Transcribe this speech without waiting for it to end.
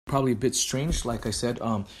probably a bit strange. Like I said,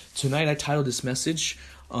 tonight I titled this message,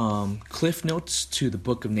 Cliff Notes to the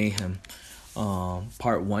Book of Nahum,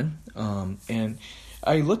 Part 1. And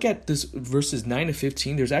I look at this verses 9 to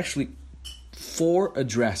 15. There's actually 4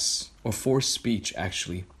 address or 4 speech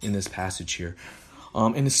actually in this passage here.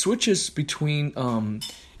 And it switches between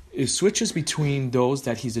those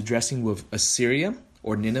that he's addressing with Assyria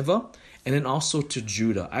or Nineveh, and then also to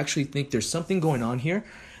Judah. I actually think there's something going on here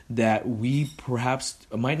that we perhaps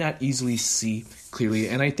might not easily see clearly.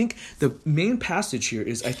 And I think the main passage here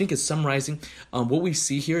is, I think it's summarizing what we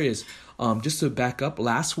see here is, just to back up,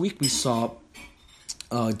 last week we saw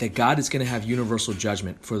that God is going to have universal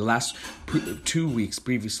judgment. For the last 2 weeks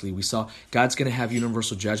previously, we saw God's going to have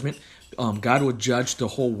universal judgment. God will judge the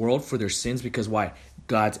whole world for their sins because why?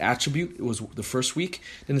 God's attribute was the first week.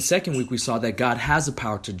 Then the second week we saw that God has the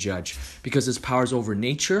power to judge because his power is over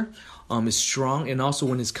nature, is strong, and also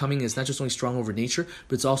when his coming is not just only strong over nature,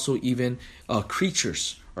 but it's also even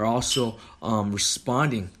creatures are also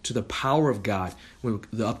responding to the power of God with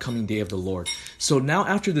the upcoming day of the Lord. So now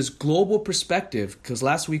after this global perspective, because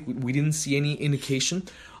last week we didn't see any indication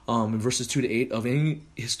in verses 2 to 8 of any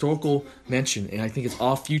historical mention, and I think it's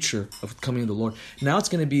all future of coming of the Lord. Now it's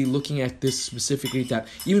going to be looking at this specifically, that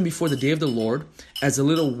even before the day of the Lord, as a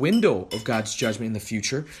little window of God's judgment in the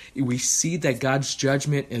future, we see that God's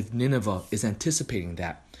judgment of Nineveh is anticipating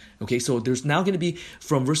that. Okay, so there's now going to be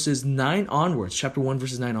from verses 9 onwards, chapter 1,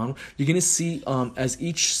 verses 9 onward, you're going to see as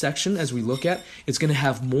each section, as we look at, it's going to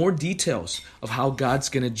have more details of how God's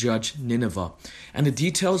going to judge Nineveh. And the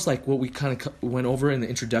details, like what we kind of went over in the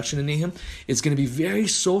introduction to Nahum, it's going to be very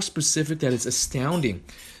so specific that it's astounding,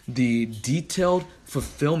 the detailed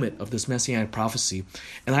fulfillment of this messianic prophecy.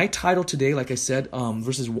 And I titled today, like I said,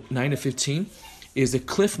 verses 9 to 15, is the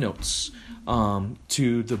Cliff Notes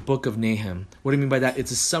to the book of Nahum. What do I mean by that?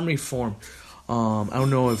 It's a summary form. I don't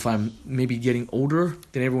know if I'm maybe getting older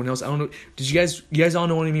than everyone else. I don't know. Did you guys all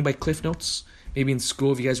know what I mean by Cliff Notes? Maybe in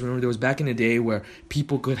school, if you guys remember, there was back in the day where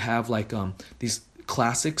people could have like these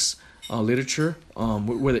classics, literature,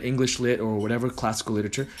 whether English lit or whatever classical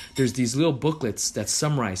literature. There's these little booklets that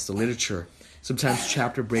summarize the literature, sometimes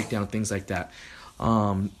chapter breakdown, things like that.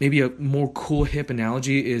 Maybe a more cool, hip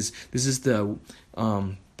analogy is this is the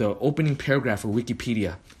opening paragraph of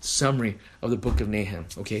Wikipedia, summary of the book of Nahum,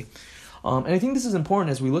 okay? And I think this is important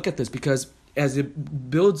as we look at this because as it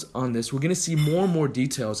builds on this, we're going to see more and more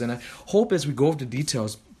details. And I hope as we go over the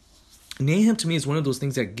details, Nahum to me is one of those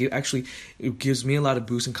things that it gives me a lot of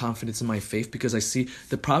boost and confidence in my faith because I see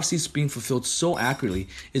the prophecies being fulfilled so accurately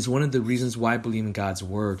is one of the reasons why I believe in God's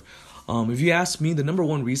word. If you ask me, the number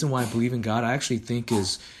one reason why I believe in God, I actually think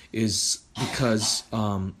is because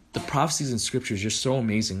the prophecies in Scripture is just so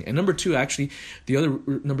amazing. And number two, actually, the other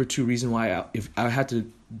number two reason why, if I had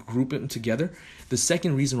to group them together, the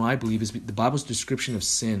second reason why I believe is the Bible's description of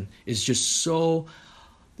sin is just so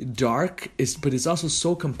dark, but it's also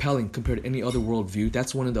so compelling compared to any other worldview.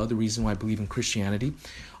 That's one of the other reasons why I believe in Christianity,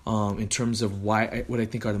 in terms of what I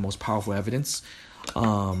think are the most powerful evidence.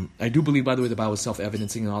 I do believe, by the way, the Bible is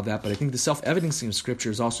self-evidencing and all that, but I think the self-evidencing of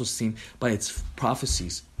Scripture is also seen by its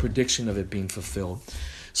prophecies, prediction of it being fulfilled.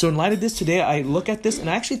 So in light of this, today I look at this, and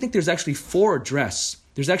I actually think there's actually 4 address.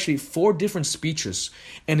 There's actually 4 different speeches,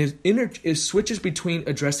 and it switches between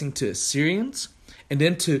addressing to Assyrians and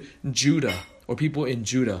then to Judah, or people in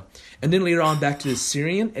Judah, and then later on back to the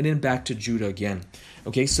Syrian, and then back to Judah again.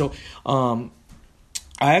 Okay, so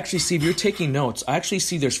I actually see, if you're taking notes, I actually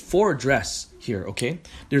see there's 4 address here, okay?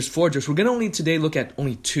 There's 4 address. We're going to only today look at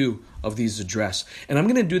only 2 of these address, and I'm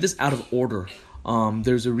going to do this out of order.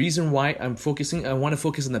 There's a reason why I want to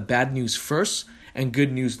focus on the bad news first and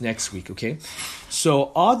good news next week, okay?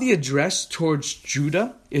 So all the address towards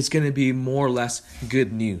Judah is going to be more or less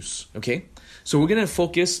good news, okay? So we're going to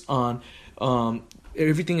focus on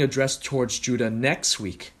everything addressed towards Judah next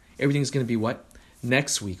week. Everything's going to be what?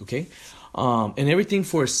 Next week, okay? And everything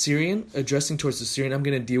for Assyrian, addressing towards Assyrian, I'm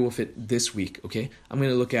going to deal with it this week, okay? I'm going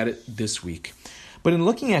to look at it this week. But in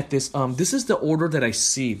looking at this, this is the order that I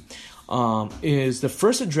see. Is the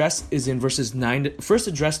first address is in verses 9. First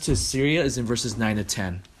address to Syria is in verses 9 to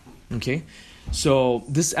 10. Okay, so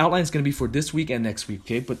this outline is going to be for this week and next week.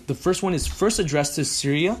 Okay, but the first one is first address to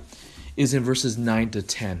Syria is in verses 9 to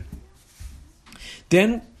 10.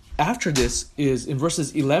 Then after this is in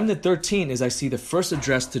verses 11 to 13 is I see the first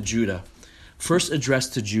address to Judah. First address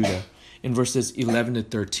to Judah in verses 11 to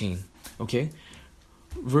 13. Okay,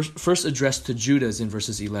 first address to Judah is in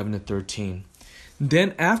verses 11 to 13.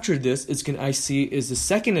 Then after this, I see is the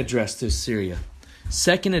second address to Syria.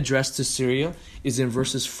 Second address to Syria is in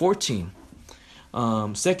verses 14.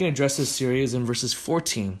 Second address to Syria is in verses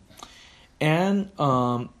 14. And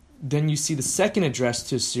then you see the second address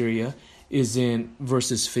to Assyria is in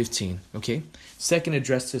verses 15. Okay, second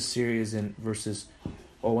address to Assyria is in verses.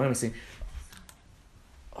 Oh, what am I saying?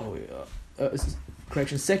 Oh,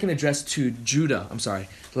 correction. Second address to Judah. I'm sorry.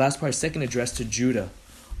 The last part, second address to Judah,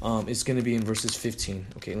 is going to be in verses 15.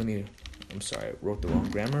 Okay, I'm sorry, I wrote the wrong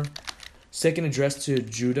grammar. Second address to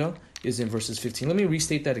Judah is in verses 15. Let me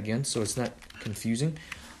restate that again so it's not confusing.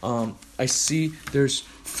 I see there's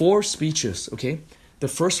 4 speeches, okay? The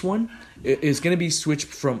first one is going to be switched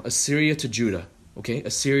from Assyria to Judah, okay?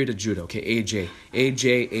 Assyria to Judah, okay?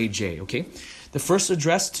 AJ, okay? The first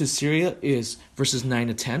address to Syria is verses 9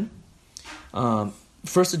 to 10.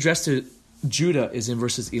 First address to Judah is in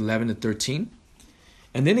verses 11 to 13.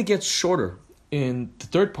 And then it gets shorter. In the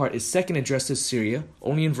third part is second address to Syria,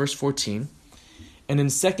 only in verse 14. And then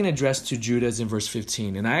second address to Judah is in verse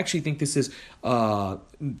 15. And I actually think this is the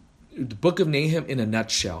book of Nahum in a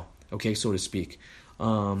nutshell, okay, so to speak.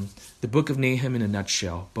 The book of Nahum in a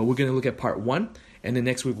nutshell. But we're going to look at part 1, and then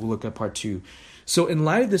next week we'll look at part 2. So in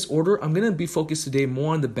light of this order, I'm going to be focused today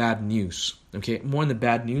more on the bad news, okay, more on the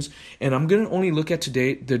bad news. And I'm going to only look at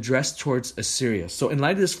today the address towards Assyria. So in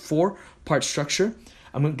light of this 4-part structure,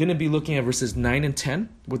 I'm going to be looking at verses 9 and 10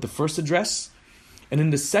 with the first address, and then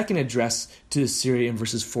the second address to Assyria in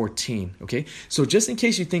verses 14, okay? So just in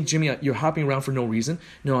case you think, Jimmy, you're hopping around for no reason,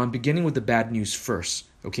 no, I'm beginning with the bad news first,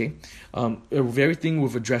 okay? Everything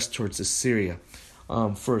we've addressed towards Assyria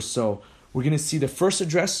first. So we're going to see the first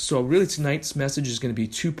address. So really tonight's message is going to be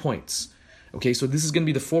 2 points, okay? So this is going to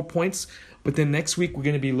be the 4 points, but then next week we're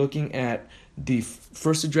going to be looking at the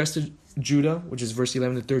first address to Judah, which is verse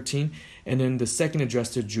 11 to 13, and then the second address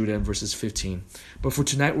to Judah in verses 15. But for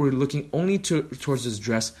tonight, we're looking only towards this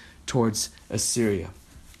address towards Assyria.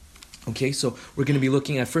 Okay, so we're going to be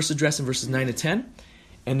looking at first address in verses 9 to 10,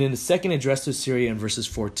 and then the second address to Assyria in verses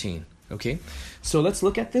 14. Okay, so let's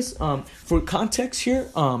look at this. For context here,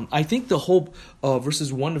 I think the whole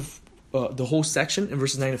verses 1 to the whole section in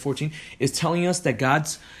verses 9 to 14 is telling us that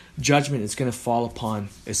God's judgment is going to fall upon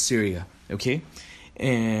Assyria. Okay,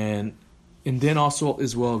 and then also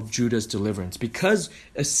as well Judah's deliverance. Because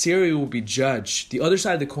Assyria will be judged, the other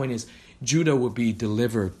side of the coin is Judah will be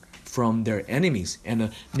delivered from their enemies and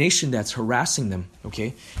a nation that's harassing them,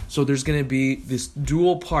 okay? So there's going to be this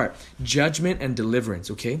dual part, judgment and deliverance,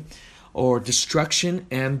 okay? Or destruction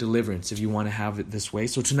and deliverance, if you want to have it this way.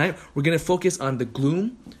 So tonight we're going to focus on the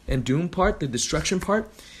gloom and doom part, the destruction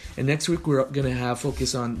part. And next week, we're going to have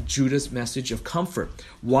focus on Judah's message of comfort.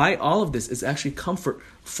 Why all of this is actually comfort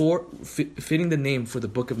for fitting the name for the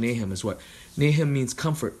book of Nahum is what? Nahum means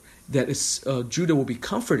comfort. That is, Judah will be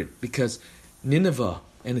comforted because Nineveh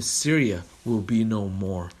and Assyria will be no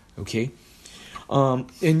more. Okay?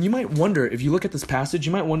 And you might wonder, if you look at this passage,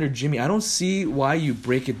 you might wonder, Jimmy, I don't see why you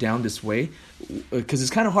break it down this way. Because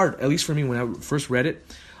it's kind of hard, at least for me when I first read it.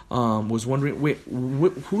 Was wondering, wait,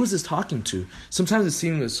 who is this talking to? Sometimes it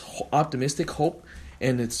seems as optimistic hope,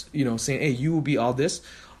 and it's, saying, hey, you will be all this,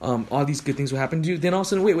 all these good things will happen to you. Then all of a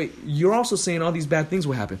sudden, wait, you're also saying all these bad things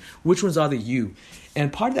will happen. Which ones are the you?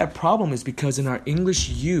 And part of that problem is because in our English,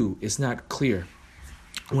 you is not clear.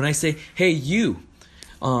 When I say, hey, you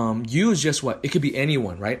is just what? It could be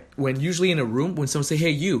anyone, right? When usually in a room, when someone say, hey,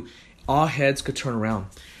 you, all heads could turn around.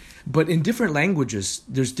 But in different languages,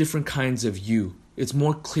 there's different kinds of you. It's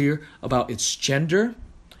more clear about its gender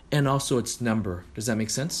and also its number. Does that make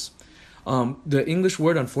sense? The English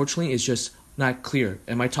word, unfortunately, is just not clear.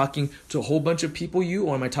 Am I talking to a whole bunch of people, you,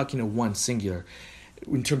 or am I talking to one singular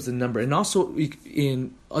in terms of the number? And also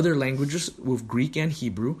in other languages with Greek and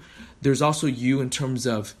Hebrew, there's also you in terms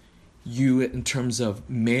of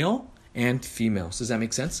male and female. So does that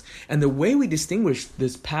make sense? And the way we distinguish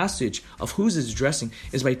this passage of who's is addressing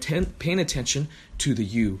is by paying attention to the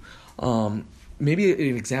you. Maybe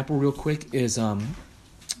an example real quick is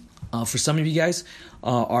for some of you guys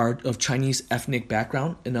are of Chinese ethnic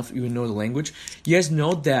background, enough you know the language. You guys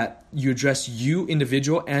know that you address you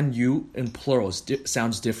individual and you in plural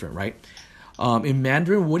sounds different, right? In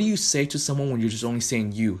Mandarin, what do you say to someone when you're just only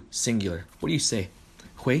saying you, singular? What do you say?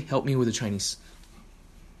 Hui, help me with the Chinese.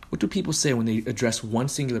 What do people say when they address one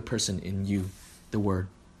singular person in you, the word?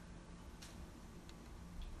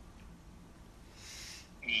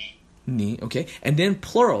 Ni, okay. And then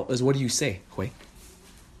plural is what do you say, Hui?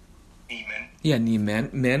 Ni men. Yeah, ni men.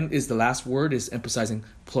 Men is the last word, is emphasizing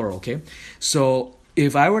plural, okay? So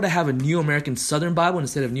if I were to have a New American Southern Bible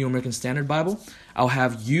instead of New American Standard Bible, I'll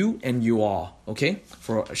have you and you all, okay?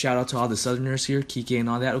 For a shout out to all the Southerners here, Kike and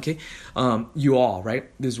all that, okay? You all, right?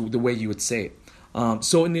 This is the way you would say it.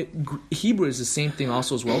 So in the Hebrew is the same thing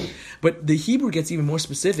also as well, but the Hebrew gets even more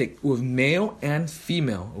specific with male and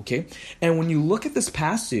female, okay? And when you look at this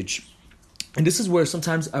passage, and this is where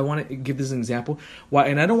sometimes I want to give this an example. Why?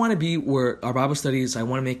 And I don't want to be where our Bible studies, I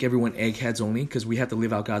want to make everyone eggheads only because we have to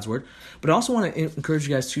live out God's word. But I also want to encourage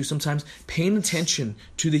you guys to sometimes paying attention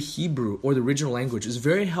to the Hebrew or the original language is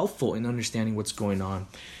very helpful in understanding what's going on.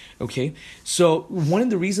 Okay? So one of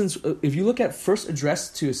the reasons, if you look at first address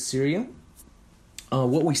to Assyria,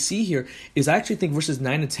 what we see here is I actually think verses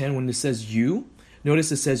 9 and 10 when it says you,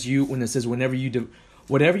 notice it says you when it says whatever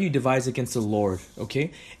you devise against the Lord,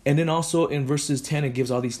 okay? And then also in verses 10, it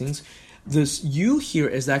gives all these things. This you here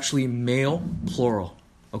is actually male plural,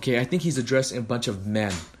 okay? I think he's addressing a bunch of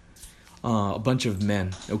men,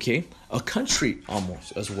 okay? A country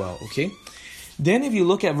almost as well, okay? Then if you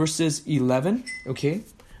look at verses 11, okay?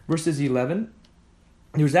 Verses 11,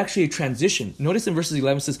 there's actually a transition. Notice in verses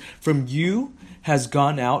 11 it says, from you has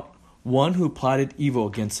gone out one who plotted evil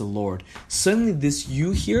against the Lord. Suddenly this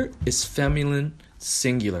you here is feminine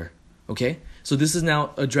singular, okay? So this is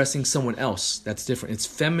now addressing someone else that's different. It's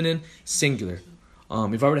feminine singular.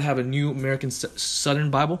 If I were to have a New American Southern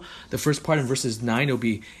Bible, the first part in verses 9 it'll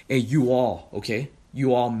be a you all, okay?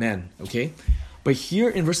 You all men, okay? But here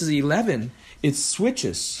in verses 11, it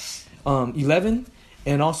switches. 11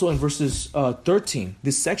 and also in verses 13.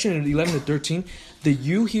 This section in 11 to 13, the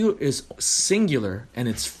you here is singular and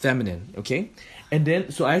it's feminine, okay? And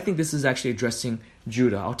then, so I think this is actually addressing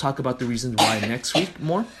Judah. I'll talk about the reasons why next week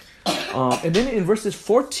more. And then in verses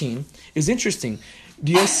 14 is interesting.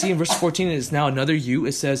 Do you guys see in verse 14 it is now another you?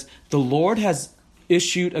 It says, the Lord has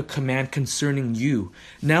issued a command concerning you.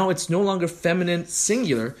 Now it's no longer feminine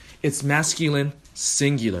singular, it's masculine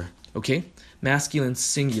singular. Okay? Masculine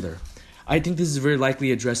singular. I think this is very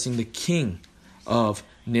likely addressing the king of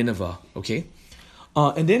Nineveh. Okay?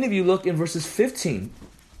 And then if you look in verses 15,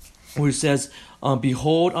 where it says,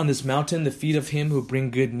 behold on this mountain the feet of him who bring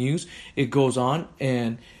good news. It goes on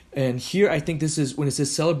and here I think this is when it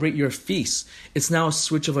says celebrate your feasts. It's now a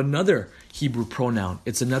switch of another Hebrew pronoun.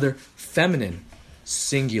 It's another feminine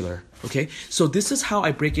singular. Okay, so this is how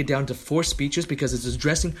I break it down to 4 speeches because it's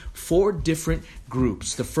addressing 4 different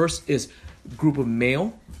groups. The first is group of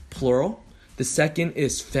male plural. The second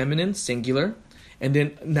is feminine singular. And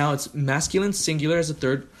then now it's masculine singular as a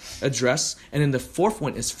third address. And then the fourth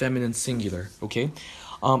one is feminine singular. Okay.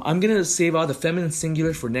 I'm going to save all the feminine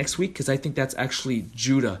singular for next week because I think that's actually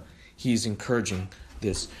Judah. He's encouraging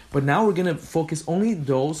this. But now we're going to focus only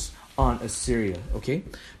those on Assyria. Okay.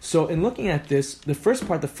 So in looking at this, the first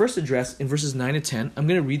part, the first address in verses 9 and 10, I'm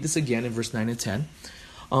going to read this again in verse 9 and 10.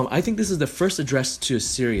 I think this is the first address to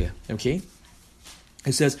Assyria. Okay.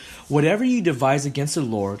 It says, whatever you devise against the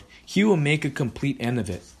Lord, he will make a complete end of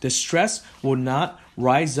it. Distress will not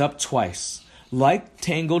rise up twice, like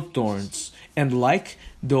tangled thorns, and like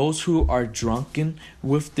those who are drunken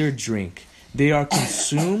with their drink. They are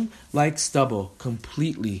consumed like stubble,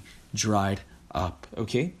 completely dried up.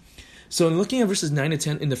 Okay? So in looking at verses 9 and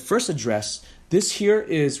 10, in the first address, this here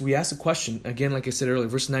is, we ask a question, again, like I said earlier,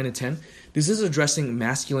 verse 9 and 10, this is addressing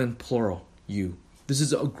masculine plural, you. This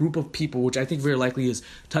is a group of people, which I think very likely is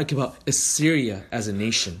talking about Assyria as a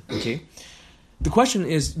nation, okay? The question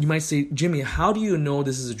is, you might say, Jimmy, how do you know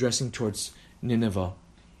this is addressing towards Nineveh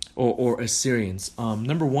or Assyrians?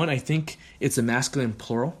 Number one, I think it's a masculine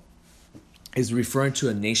plural. Is referring to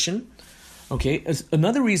a nation, okay?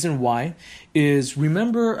 Another reason why is,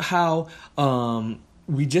 remember how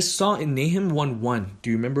we just saw in Nahum 1:1. Do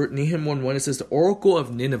you remember Nahum 1:1? It says the oracle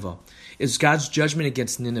of Nineveh is God's judgment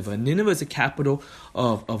against Nineveh. Nineveh is the capital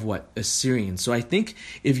of what? Assyrian. So I think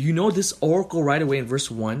if you know this oracle right away in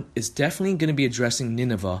verse 1 is definitely going to be addressing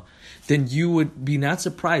Nineveh, then you would be not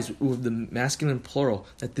surprised with the masculine plural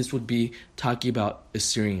that this would be talking about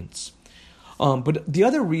Assyrians. But the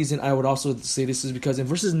other reason I would also say this is because in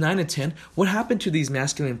verses 9 and 10, what happened to these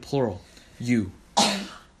masculine plural? You.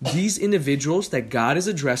 These individuals that God is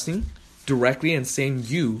addressing directly and saying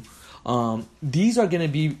you, these are going to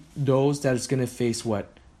be those that is going to face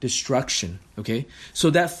what? Destruction. Okay?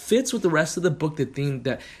 So that fits with the rest of the book, the theme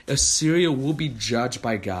that Assyria will be judged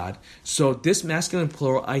by God. So this masculine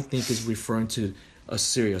plural, I think, is referring to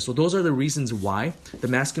Assyria. So those are the reasons why the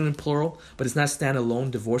masculine plural, but it's not standalone,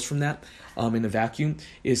 divorced from that in a vacuum,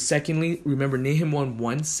 is secondly, remember Nahum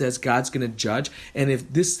 1:1 says God's going to judge. And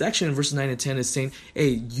if this section in verses 9 and 10 is saying, hey,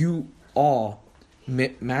 you all,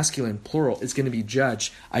 masculine plural, is going to be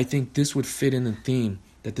judged, I think this would fit in the theme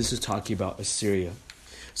that this is talking about Assyria.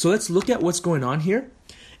 So let's look at what's going on here.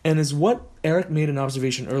 And as what Eric made an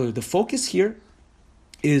observation earlier, the focus here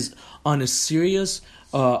is on Assyria's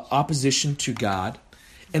opposition to God.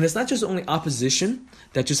 And it's not just only opposition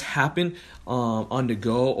that just happened on the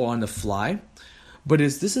go or on the fly, but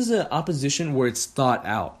this is an opposition where it's thought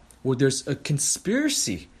out, where there's a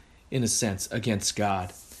conspiracy, in a sense, against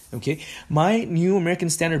God. Okay, my New American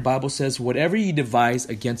Standard Bible says, whatever you devise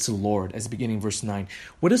against the Lord, as the beginning of verse 9.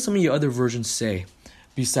 What does some of your other versions say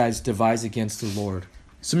besides devise against the Lord?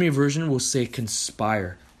 Some of your versions will say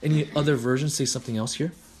conspire. Any other versions say something else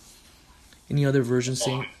here? Any other versions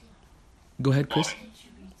say? Go ahead, Chris.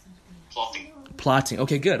 Plotting.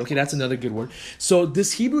 Okay, good. Okay, that's another good word. So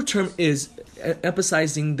this Hebrew term is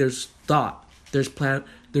emphasizing there's thought, there's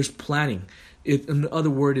planning. In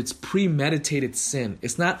other words, it's premeditated sin.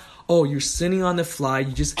 It's not, oh, you're sinning on the fly,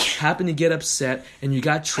 you just happen to get upset and you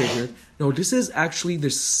got triggered. No, this is actually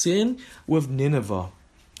the sin with Nineveh.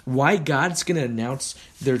 Why God's going to announce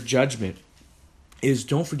their judgment is,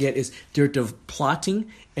 don't forget, is they're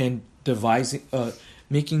plotting and devising,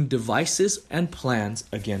 making devices and plans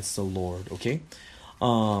against the Lord, okay?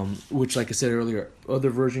 Which, like I said earlier,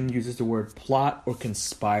 other version uses the word plot or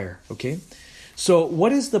conspire, okay? So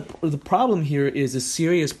what is the problem here is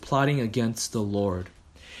Assyria is plotting against the Lord.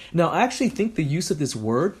 Now, I actually think the use of this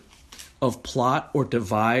word of plot or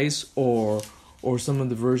devise or some of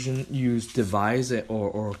the version use devise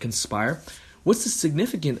or conspire. What's the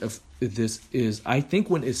significance of this is, I think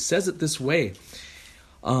when it says it this way,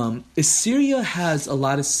 Assyria has a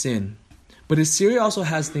lot of sin, but Assyria also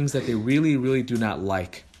has things that they really, really do not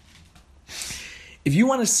like. If you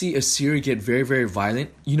want to see Assyria get very, very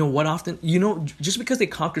violent, you know what often? You know, just because they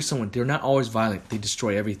conquer someone, they're not always violent. They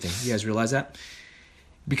destroy everything. You guys realize that?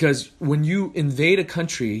 Because when you invade a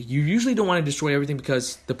country, you usually don't want to destroy everything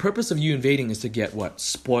because the purpose of you invading is to get what?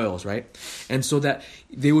 Spoils, right? And so that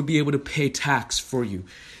they would be able to pay tax for you.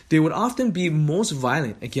 They would often be most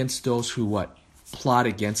violent against those who what? Plot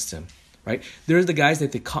against them, right? They're the guys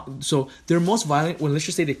that so they're most violent when, let's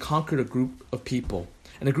just say, they conquered a group of people.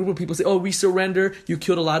 And a group of people say, oh, we surrender, you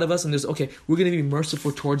killed a lot of us, and there's, okay, we're going to be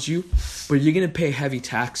merciful towards you, but you're going to pay heavy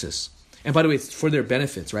taxes. And by the way, it's for their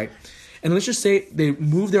benefits, right? And let's just say they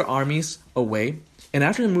move their armies away, and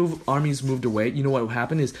after the armies moved away, you know what will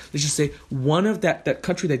happen is, let's just say one of that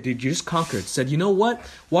country that you just conquered said, you know what,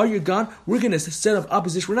 while you're gone, we're going to set up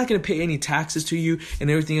opposition, we're not going to pay any taxes to you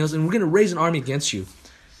and everything else, and we're going to raise an army against you.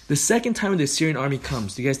 The second time the Assyrian army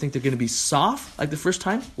comes, do you guys think they're going to be soft like the first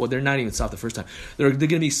time? Well, they're not even soft the first time. They're going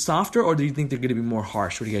to be softer, or do you think they're going to be more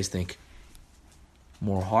harsh? What do you guys think?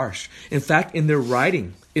 More harsh. In fact, in their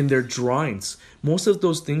writing, in their drawings, most of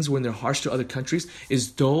those things when they're harsh to other countries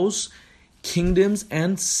is those kingdoms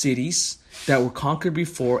and cities that were conquered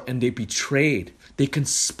before and they betrayed. They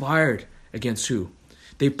conspired against who?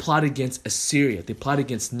 They plot against Assyria. They plot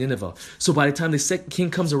against Nineveh. So by the time the second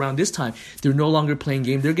king comes around this time, they're no longer playing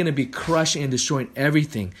game. They're going to be crushing and destroying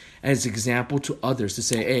everything as example to others to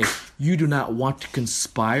say, hey, you do not want to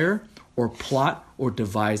conspire or plot or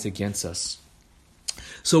devise against us.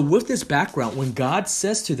 So with this background, when God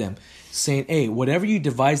says to them, saying, hey, whatever you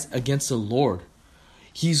devise against the Lord,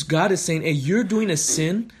 God is saying, hey, you're doing a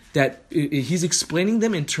sin that he's explaining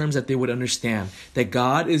them in terms that they would understand. That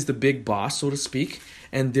God is the big boss, so to speak,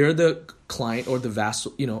 and they're the client or the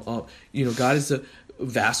vassal. God is the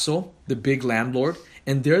vassal, the big landlord,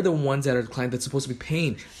 and they're the ones that are the client that's supposed to be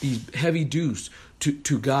paying these heavy dues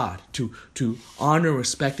to God, to honor and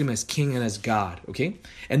respect him as king and as God, okay?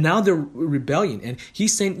 And now they're rebellion, and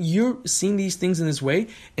he's saying, you're seeing these things in this way,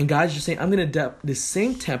 and God's just saying, I'm going to adapt the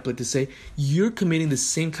same template to say, you're committing the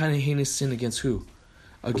same kind of heinous sin against who?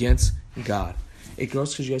 Against God. Hey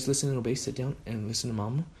girls, could you guys listen and obey? Sit down and listen to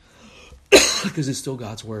mama. Because it's still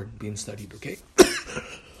God's word being studied, okay?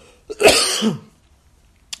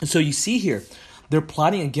 So you see here, they're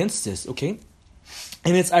plotting against this, okay?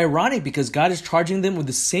 And it's ironic because God is charging them with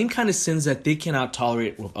the same kind of sins that they cannot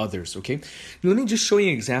tolerate with others, okay? Let me just show you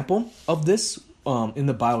an example of this in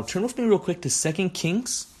the Bible. Turn with me real quick to 2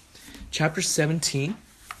 Kings chapter 17,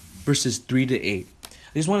 verses 3 to 8. I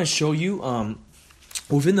just want to show you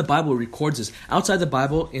within the Bible, it records this. Outside the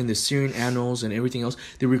Bible, in the Syrian annals and everything else,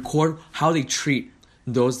 they record how they treat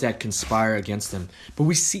those that conspire against them. But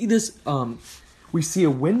we see this, we see a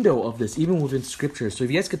window of this even within Scripture. So if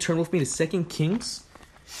you guys could turn with me to 2 Kings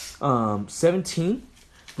 17,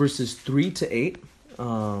 verses 3 to 8.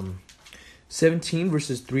 17,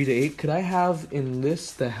 verses 3 to 8. Could I have in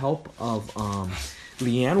this the help of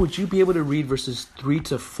Leanne? Would you be able to read verses 3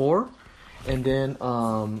 to 4? And then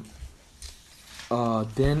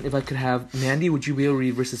if I could have Mandy, would you be able to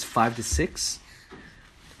read verses 5 to 6?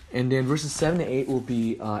 And then verses 7 to 8 will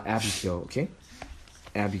be Abigail, okay?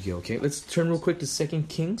 Abigail, okay? Let's turn real quick to 2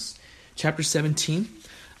 Kings, chapter 17.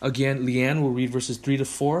 Again, Leanne will read verses 3 to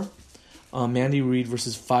 4. Mandy will read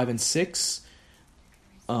verses 5 and 6.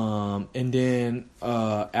 And then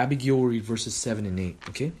Abigail will read verses 7 and 8.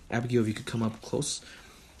 Okay? Abigail, if you could come up close.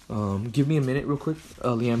 Give me a minute real quick,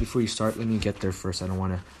 Leanne, before you start. Let me get there first. I don't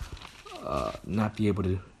want to not be able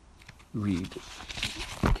to read.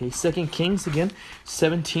 Okay, 2 Kings again,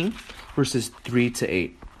 17, verses 3 to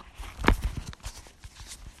 8.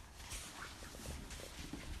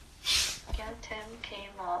 Again came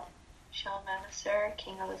up Shalmaneser,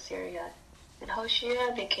 king of Assyria, and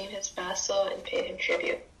Hoshea became his vassal and paid him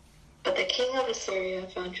tribute. But the king of Assyria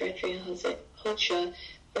found treachery in Hoshea,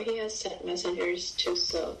 for he had sent messengers to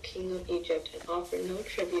So, king of Egypt, and offered no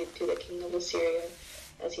tribute to the king of Assyria,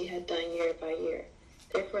 as he had done year by year.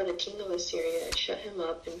 Therefore the king of Assyria shut him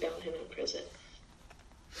up and bound him in prison.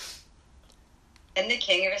 Then the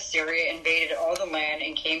king of Assyria invaded all the land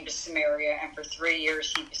and came to Samaria, and for 3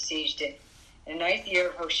 years he besieged it. In the 9th year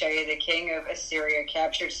of Hoshea, the king of Assyria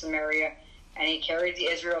captured Samaria, and he carried the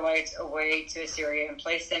Israelites away to Assyria and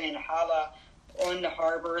placed them in Hala on the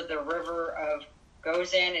harbor, the river of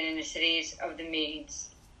Gozan, and in the cities of the Medes.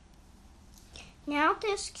 Now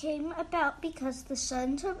this came about because the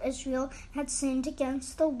sons of Israel had sinned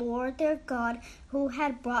against the Lord their God, who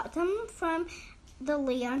had brought them from the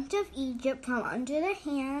land of Egypt, from under the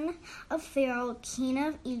hand of Pharaoh, king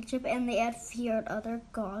of Egypt, and they had feared other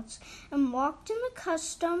gods, and walked in the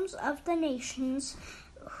customs of the nations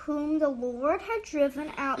whom the Lord had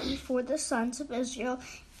driven out before the sons of Israel,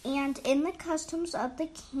 and in the customs of the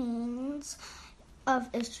kings of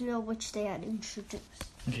Israel which they had introduced.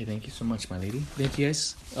 Okay, thank you so much, my lady. Thank you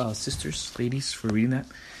guys, sisters, ladies, for reading that.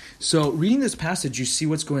 So, reading this passage, you see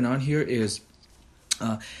what's going on here is,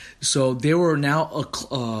 so they were now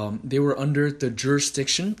they were under the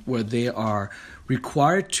jurisdiction where they are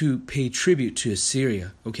required to pay tribute to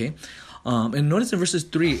Assyria. Okay, and notice in verses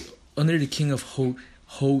 3, under the king of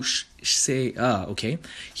Hoshea. Okay,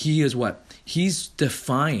 he is what? He's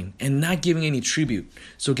defying and not giving any tribute.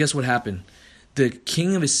 So, guess what happened? The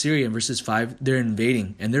king of Assyria in verses 5, they're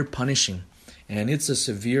invading and they're punishing. And it's a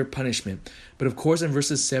severe punishment. But of course, in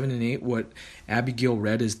verses 7 and 8, what Abigail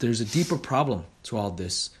read is there's a deeper problem to all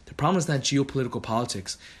this. The problem is not geopolitical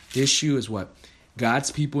politics. The issue is what? God's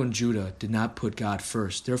people in Judah did not put God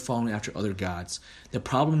first. They're following after other gods. The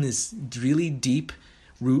problem is really deep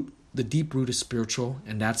root. The deep root is spiritual,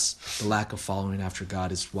 and that's the lack of following after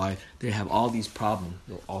God is why they have all these problems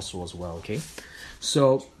also as well, okay?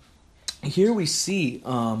 So here we see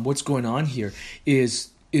what's going on here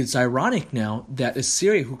is it's ironic now that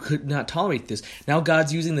Assyria, who could not tolerate this, now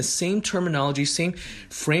God's using the same terminology, same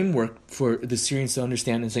framework for the Assyrians to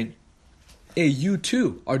understand and saying, hey, you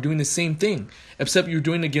too are doing the same thing, except you're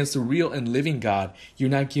doing it against the real and living God. You're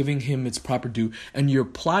not giving him its proper due, and you're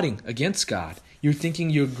plotting against God. You're thinking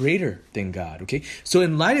you're greater than God, okay? So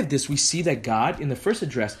in light of this, we see that God, in the first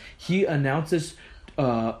address, he announces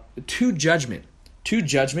two judgment,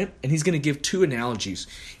 and he's going to give two analogies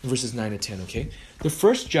in verses 9 and 10, okay? The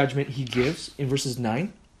first judgment he gives in verses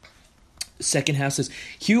 9, the second half says,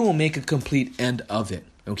 he will make a complete end of it,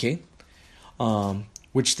 okay?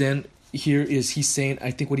 Which then, here is he's saying, I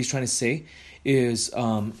think what he's trying to say is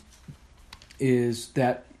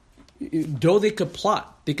that though they could plot,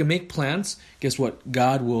 they can make plans, guess what?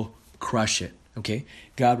 God will crush it, okay?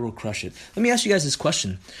 God will crush it. Let me ask you guys this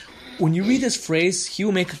question. When you read this phrase, he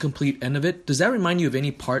will make a complete end of it, does that remind you of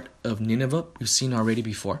any part of Nineveh you've seen already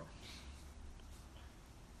before?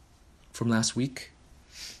 From last week?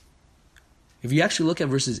 If you actually look at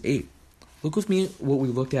verses 8, look with me what we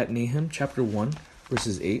looked at Nahum chapter 1,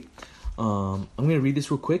 verses 8. I'm going to read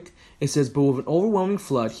this real quick. It says, but with an overwhelming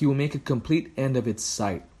flood, he will make a complete end of its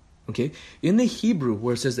sight. Okay? In the Hebrew,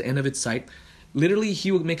 where it says the end of its sight, literally,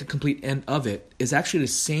 he will make a complete end of it, is actually the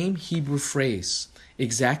same Hebrew phrase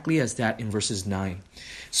exactly as that in verses 9.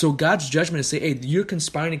 So God's judgment is say, hey, you're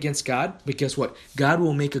conspiring against God, but guess what? God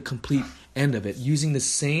will make a complete end of it. Using the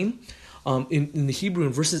same, in the Hebrew,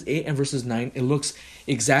 in verses 8 and verses 9, it looks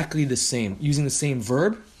exactly the same. Using the same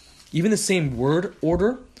verb, even the same word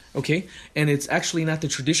order, okay? And it's actually not the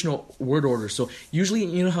traditional word order. So usually,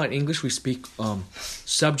 you know how in English we speak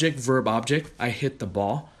subject, verb, object. I hit the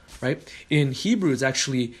ball, right? In Hebrew, it's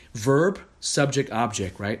actually verb, subject,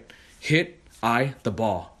 object, right? Hit, I, the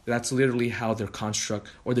ball. That's literally how their construct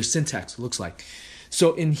or their syntax looks like.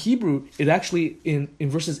 So in Hebrew, it actually, in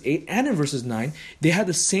verses 8 and in verses 9, they have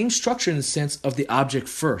the same structure in the sense of the object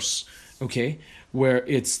first, okay? Where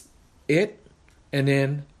it's it, and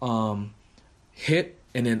then hit,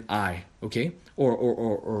 and then I, okay?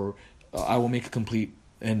 Or I will make a complete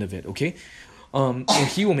end of it, okay? And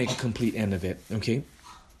he will make a complete end of it, okay?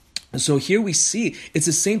 And so here we see it's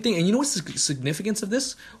the same thing. And you know what's the significance of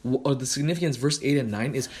this? Or the significance, verse 8 and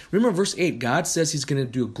 9 is, remember verse 8, God says he's going to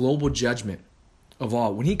do a global judgment of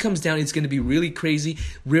all. When he comes down, it's going to be really crazy.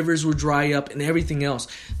 Rivers will dry up and everything else.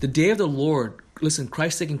 The day of the Lord, listen,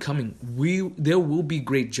 Christ's second coming, there will be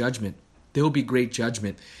great judgment. There will be great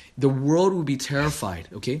judgment. The world will be terrified,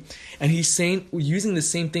 okay? And he's saying, using the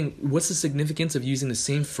same thing. What's the significance of using the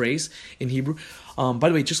same phrase in Hebrew? By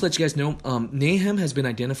the way, just to let you guys know, Nahum has been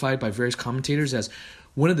identified by various commentators as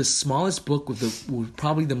one of the smallest book with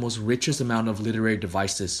probably the most richest amount of literary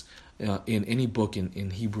devices in any book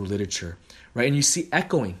in Hebrew literature, right? And you see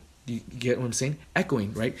echoing. You get what I'm saying?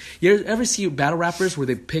 Echoing, right? You ever see battle rappers where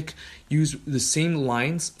they use the same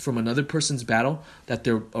lines from another person's battle that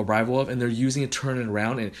they're a rival of, and they're using it, turning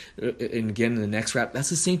around, and again in the next rap?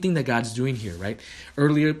 That's the same thing that God's doing here, right?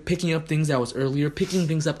 Earlier, picking up things that was earlier, picking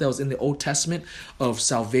things up that was in the Old Testament of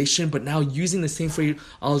salvation, but now using the same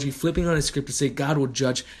phraseology, flipping on a script to say God will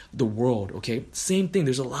judge the world, okay? Same thing.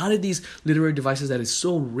 There's a lot of these literary devices that is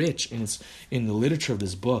so rich in the literature of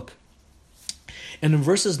this book. And in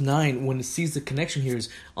verses 9, when it sees the connection here, is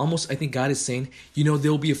almost, I think God is saying, there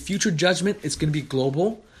will be a future judgment. It's going to be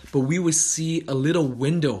global, but we will see a little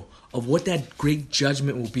window of what that great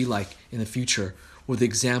judgment will be like in the future, with the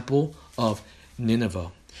example of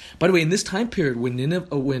Nineveh. By the way, in this time period when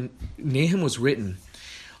Nahum was written,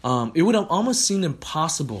 it would have almost seemed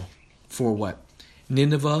impossible for what?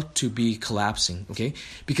 Nineveh to be collapsing, okay?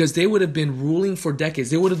 Because they would have been ruling for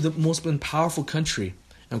decades. They would have the most been powerful country,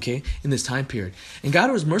 okay, in this time period. And God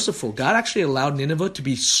was merciful. God actually allowed Nineveh to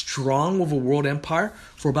be strong with a world empire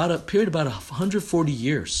for about a period of about 140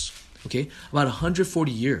 years, okay? About 140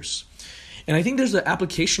 years. And I think there's an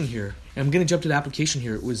application here. And I'm going to jump to the application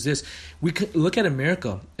here. It was this. We could look at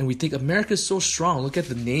America and we think America is so strong. Look at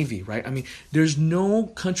the Navy, right? I mean, there's no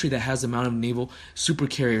country that has the amount of naval super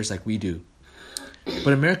carriers like we do.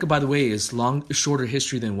 But America, by the way, is shorter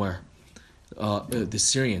history than where? The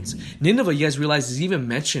Syrians. Nineveh, you guys realize, is even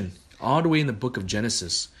mentioned all the way in the book of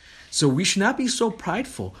Genesis. So we should not be so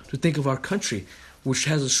prideful to think of our country, which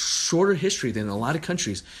has a shorter history than a lot of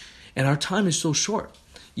countries. And our time is so short.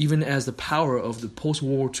 Even as the power of the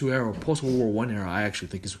post-World War II era or post-World War I era, I actually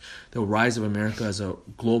think is the rise of America as a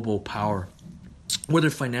global power, whether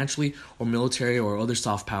financially or military or other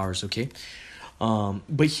soft powers, okay?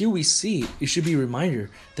 But here we see, it should be a reminder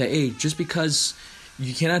that, hey, just because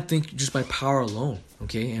you cannot think just by power alone,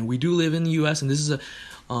 okay? And we do live in the U.S., and this is a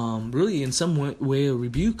really in some way a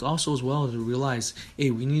rebuke also as well to realize,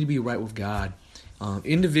 hey, we need to be right with God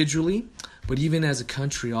individually, but even as a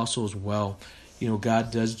country also as well. God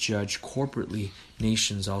does judge corporately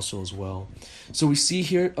nations also as well. So we see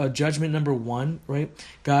here judgment number 1, right?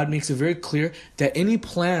 God makes it very clear that any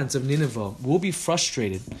plans of Nineveh will be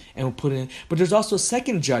frustrated and will put in. But there's also a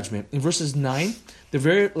second judgment. In verses 9, the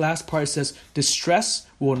very last part says, distress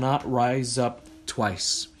will not rise up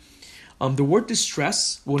twice. The word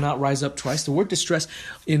distress will not rise up twice. The word distress,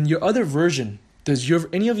 in your other version, does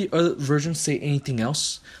any of your other versions say anything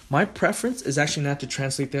else? My preference is actually not to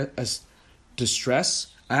translate that as distress.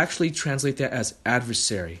 I actually translate that as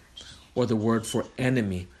adversary, or the word for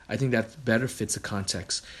enemy. I think that better fits the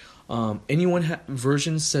context. Anyone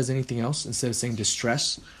version says anything else instead of saying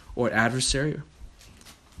distress or adversary?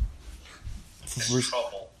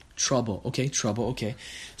 Trouble. Okay, trouble. Okay.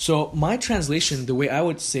 So my translation, the way I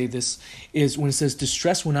would say this is when it says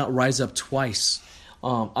distress will not rise up twice.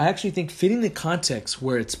 I actually think fitting the context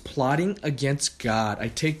where it's plotting against God, I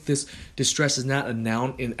take this distress as not a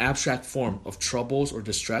noun in abstract form of troubles or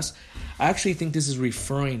distress. I actually think this is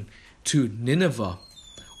referring to Nineveh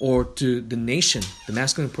or to the nation, the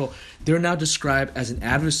masculine plural. They're now described as an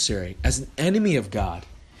adversary, as an enemy of God.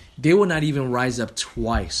 They will not even rise up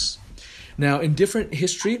twice. Now, in different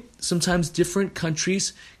history, sometimes different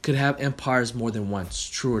countries could have empires more than once,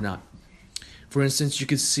 true or not. For instance, you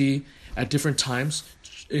could see at different times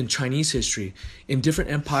in Chinese history, in different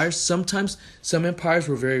empires, sometimes some empires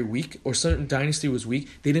were very weak or certain dynasty was weak.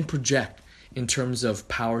 They didn't project in terms of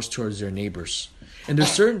powers towards their neighbors. And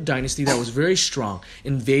there's certain dynasty that was very strong,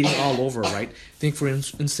 invading all over, right? Think, for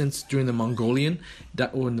instance, during the Mongolian,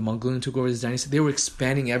 when the Mongolian took over this dynasty, they were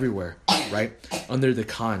expanding everywhere, right? Under the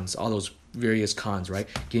Khans, all those various Khans, right?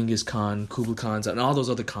 Genghis Khan, Kublai Khans, and all those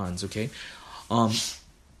other Khans, okay?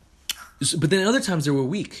 But then other times they were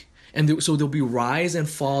weak. And so there'll be rise and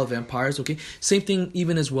fall of empires, okay? Same thing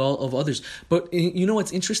even as well of others. But you know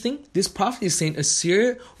what's interesting? This prophet is saying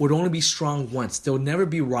Assyria would only be strong once. There will never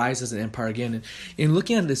be rise as an empire again. And in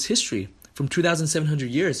looking at this history from 2,700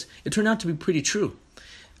 years, it turned out to be pretty true.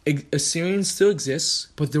 Assyrians still exist,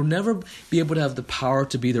 but they'll never be able to have the power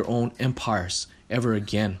to be their own empires ever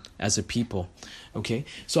again as a people. Okay,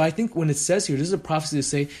 so I think when it says here, this is a prophecy to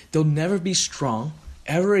say they'll never be strong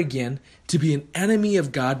ever again to be an enemy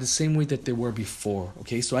of God the same way that they were before.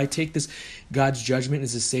 Okay, so I take this God's judgment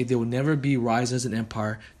as to say they will never be rise as an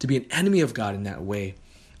empire to be an enemy of God in that way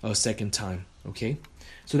a second time. Okay,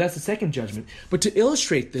 so that's the second judgment. But to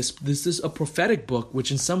illustrate this is a prophetic book,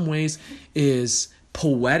 which in some ways is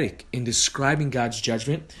poetic in describing God's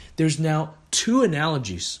judgment. There's now two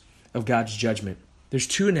analogies of God's judgment. There's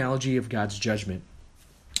two analogy of God's judgment.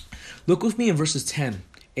 Look with me in verses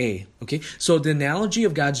 10a. Okay, so the analogy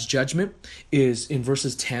of God's judgment is in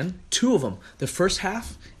verses 10. Two of them. The first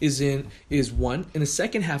half is one, and the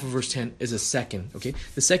second half of verse 10 is a second. Okay,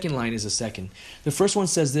 the second line is a second. The first one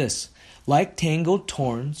says this: like tangled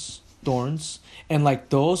thorns, and like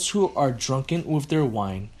those who are drunken with their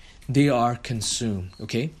wine, they are consumed.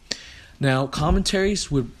 Okay, now commentaries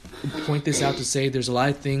would point this out to say there's a lot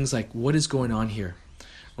of things like what is going on here.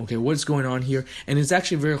 Okay, what's going on here? And it's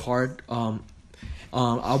actually very hard.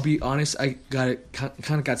 I'll be honest, I kind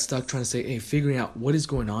of got stuck trying to say, hey, figuring out what is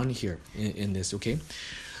going on here in this, okay?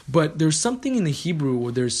 But there's something in the Hebrew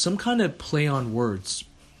where there's some kind of play on words,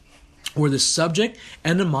 where the subject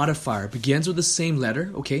and the modifier begins with the same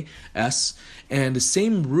letter, okay, S, and the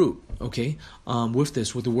same root, okay, with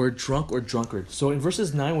the word drunk or drunkard. So in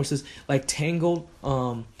verses 9 where it says, like tangled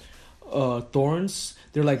thorns,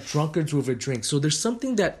 they're like drunkards with a drink. So there's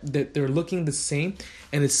something that they're looking the same,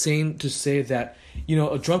 and it's same to say that,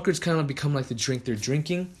 a drunkard's kind of become like the drink they're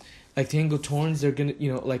drinking. Like tangled thorns, they're gonna,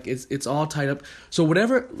 like it's all tied up. So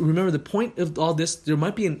whatever, remember the point of all this, there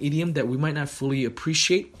might be an idiom that we might not fully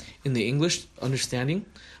appreciate in the English understanding,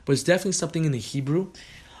 but it's definitely something in the Hebrew.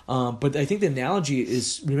 But I think the analogy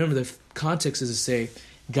is, remember the context is to say,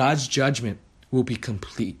 God's judgment will be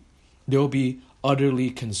complete. They will be utterly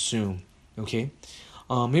consumed. Okay?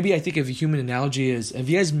 Maybe I think of a human analogy is, if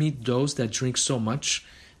you guys meet those that drink so much,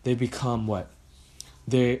 they become what?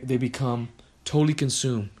 They become totally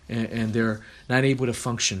consumed and they're not able to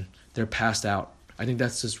function. They're passed out. I think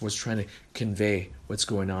that's just what's trying to convey what's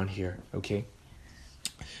going on here. Okay?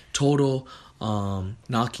 Total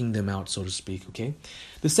knocking them out, so to speak. Okay?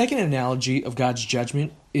 The second analogy of God's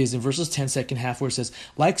judgment is in verses 10, second half, where it says,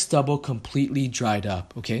 like stubble completely dried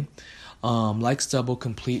up. Okay? Like stubble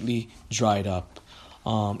completely dried up.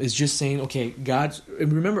 Is just saying, okay,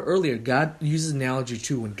 and remember earlier, God uses analogy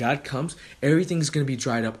too. When God comes, everything's going to be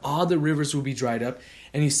dried up. All the rivers will be dried up.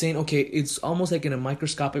 And he's saying, okay, it's almost like in a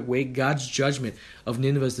microscopic way, God's judgment of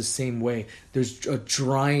Nineveh is the same way. There's a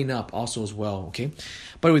drying up also as well, okay?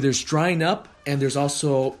 By the way, there's drying up, and there's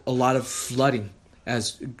also a lot of flooding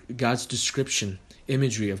as God's description,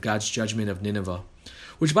 imagery of God's judgment of Nineveh.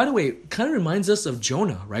 Which, by the way, kind of reminds us of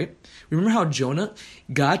Jonah, right? Remember how Jonah,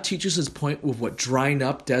 God teaches his point with what? Drying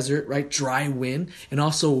up desert, right? Dry wind, and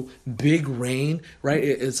also big rain, right?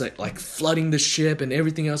 It's like flooding the ship and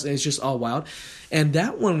everything else, and it's just all wild. And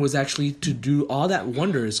that one was actually to do all that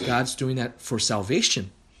wonders. God's doing that for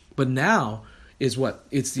salvation. But now is what?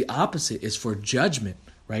 It's the opposite. It's for judgment,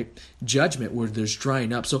 right? Judgment where there's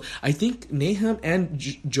drying up. So I think Nahum and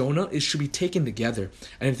Jonah should be taken together.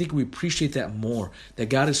 And I think we appreciate that more. That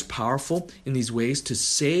God is powerful in these ways to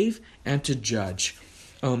save and to judge.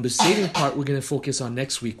 The saving part we're going to focus on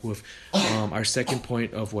next week with our second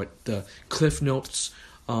point of what the Cliff Notes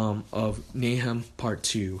of Nahum part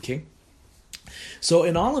 2. Okay. So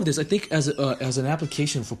in all of this, I think as an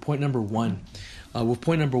application for point number 1, with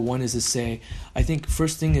point number 1 is to say, I think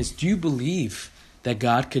first thing is, do you believe that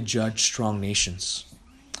God could judge strong nations?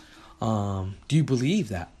 Do you believe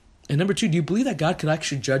that? And number 2, do you believe that God could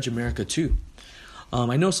actually judge America too?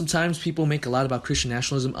 I know sometimes people make a lot about Christian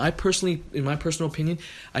nationalism. I personally, in my personal opinion,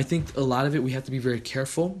 I think a lot of it we have to be very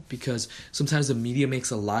careful, because sometimes the media makes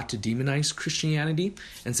a lot to demonize Christianity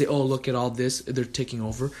and say, oh, look at all this, they're taking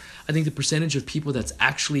over. I think the percentage of people that's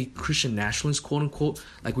actually Christian nationalists, quote unquote,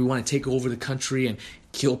 like we want to take over the country and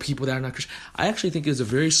kill people that are not Christian, I actually think is a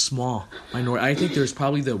very small minority. I think there's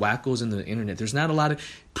probably the wackos in the internet. There's not a lot of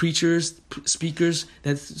preachers, speakers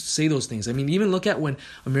that say those things. I mean, even look at when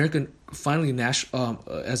America finally,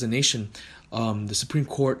 as a nation, the Supreme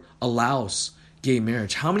Court allows gay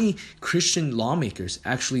marriage. How many Christian lawmakers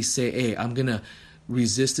actually say, hey, I'm going to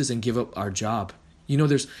resist this and give up our job? You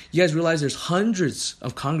guys realize there's hundreds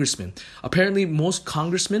of congressmen. Apparently, most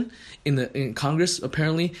congressmen in Congress,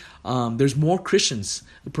 apparently, there's more Christians,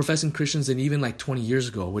 professing Christians, than even like 20 years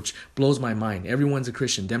ago, which blows my mind. Everyone's a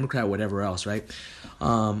Christian, Democrat, whatever else, right?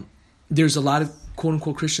 There's a lot of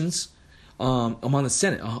quote-unquote Christians among the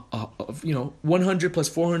Senate, 100 plus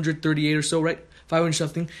 438 or so, right? 500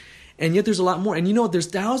 something. And yet there's a lot more. And there's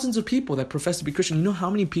thousands of people that profess to be Christian. You know how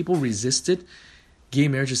many people resisted gay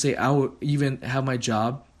marriage to say, I would even have my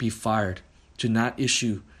job be fired to not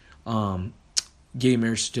issue gay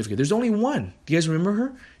marriage certificate. There's only one. Do you guys remember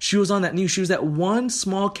her? She was on that news. She was that one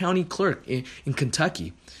small county clerk in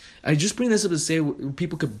Kentucky. I just bring this up to say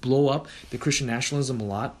people could blow up the Christian nationalism a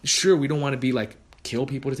lot. Sure, we don't want to be like kill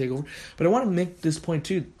people to take over, but I want to make this point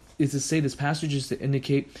too, is to say this passage is to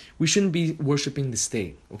indicate we shouldn't be worshiping the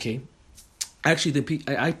state, okay? Actually,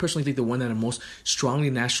 I personally think the one that are most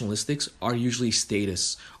strongly nationalistics are usually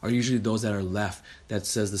statists, are usually those that are left, that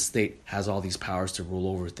says the state has all these powers to rule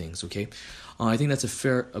over things, okay? I think that's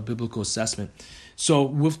a biblical assessment. So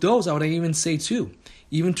with those, I would even say too,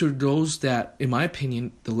 even to those that, in my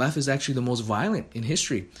opinion, the left is actually the most violent in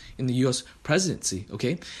history in the U.S. presidency,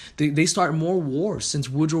 okay? They start more wars since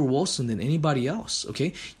Woodrow Wilson than anybody else,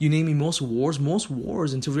 okay? You name me most wars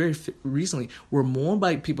until very recently were won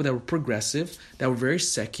by people that were progressive, that were very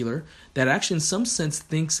secular, that actually in some sense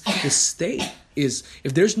thinks the state is,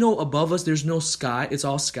 if there's no above us, there's no sky, it's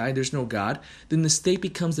all sky, there's no God, then the state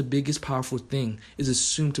becomes the biggest powerful thing, is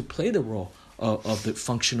assumed to play the role of the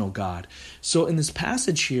functional God. So in this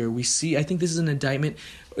passage here, we see, I think this is an indictment,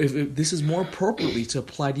 if this is more appropriately to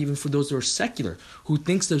apply even for those who are secular, who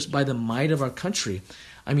thinks there's by the might of our country.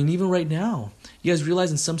 I mean, even right now, you guys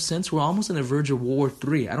realize in some sense we're almost on the verge of World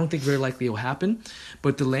War III. I don't think very likely it will happen,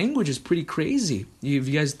 but the language is pretty crazy. If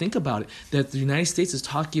you guys think about it, that the United States is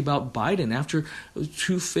talking about Biden after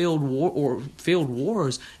two failed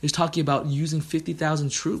wars, is talking about using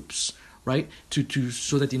 50,000 troops, right, to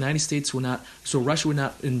so that the United States will not, so Russia would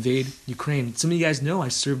not invade Ukraine. Some of you guys know I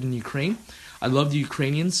served in Ukraine. I love the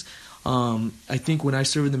Ukrainians. I think when I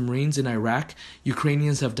served in the Marines in Iraq,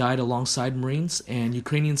 Ukrainians have died alongside Marines, and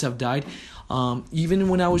Ukrainians have died even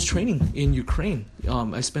when I was training in Ukraine.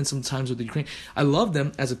 I spent some time with the Ukraine. I love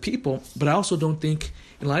them as a people, but I also don't think,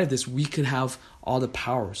 in light of this, we could have all the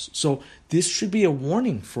powers. So this should be a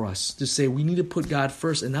warning for us to say we need to put God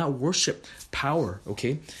first and not worship power,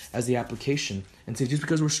 okay, as the application. And say just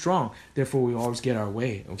because we're strong, therefore we always get our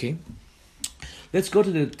way, okay? Let's go to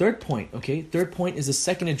the third point, okay? Third point is the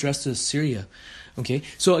second address to Assyria, okay?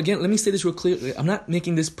 So again, let me say this real clearly. I'm not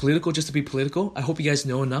making this political just to be political. I hope you guys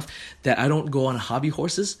know enough that I don't go on hobby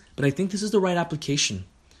horses, but I think this is the right application,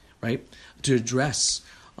 right, to address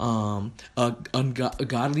a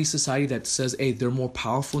godly society that says, hey, they're more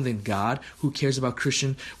powerful than God, who cares about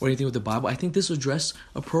Christian or anything with the Bible. I think this will address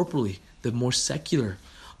appropriately the more secular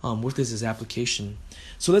with this application.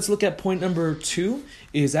 So let's look at point number 2,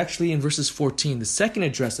 is actually in verses 14, the second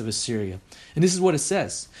address of Assyria. And this is what it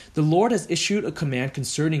says. The Lord has issued a command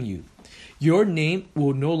concerning you. Your name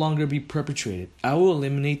will no longer be perpetrated. I will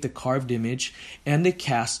eliminate the carved image and the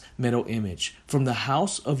cast metal image. From the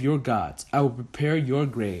house of your gods, I will prepare your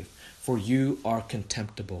grave, for you are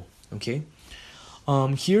contemptible. Okay?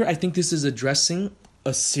 Here, I think this is addressing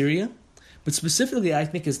Assyria, but specifically, I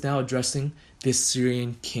think it's now addressing the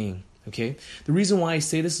Assyrian king. Okay? The reason why I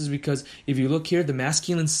say this is because if you look here, the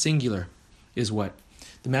masculine singular is what?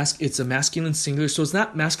 It's a masculine singular, so it's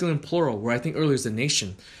not masculine plural, where I think earlier is the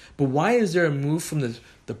nation. But why is there a move from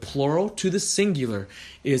the plural to the singular?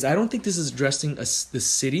 Is I don't think this is addressing the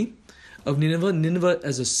city of Nineveh. Nineveh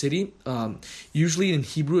as a city, usually in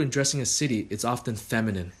Hebrew, addressing a city, it's often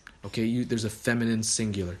feminine. Okay, there's a feminine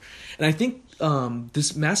singular. And I think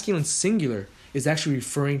this masculine singular is actually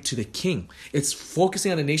referring to the king. It's focusing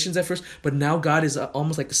on the nations at first, but now God is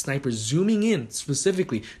almost like a sniper zooming in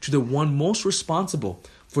specifically to the one most responsible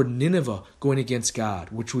for Nineveh going against God,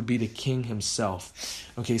 which would be the king himself.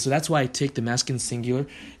 Okay, so that's why I take the masculine singular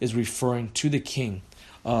is referring to the king.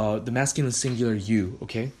 The masculine singular, you,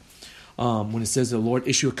 okay? When it says the Lord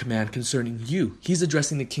issue a command concerning you, he's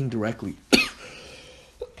addressing the king directly.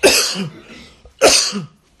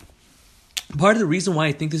 Part of the reason why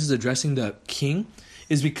I think this is addressing the king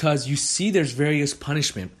is because you see there's various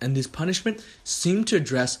punishment, and this punishment seem to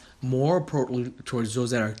address more appropriately towards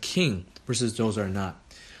those that are king versus those that are not.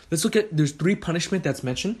 Let's look at, there's 3 punishment that's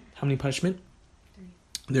mentioned. How many punishment? 3.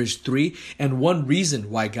 There's 3, and one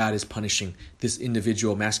reason why God is punishing this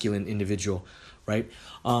individual, masculine individual, right?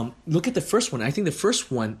 Look at the first one. I think the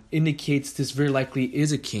first one indicates this very likely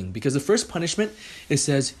is a king, because the first punishment, it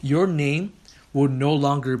says, your name will no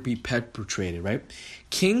longer be perpetrated, right?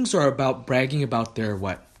 Kings are about bragging about their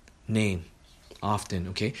what? Name, often,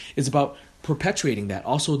 okay? It's about perpetuating that.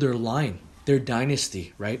 Also their line, their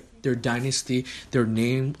dynasty, right? Their dynasty, their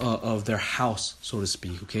name of their house, so to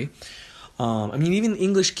speak, okay? I mean, even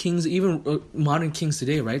English kings, even modern kings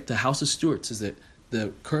today, right? The House of Stuarts is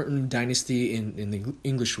the current dynasty in the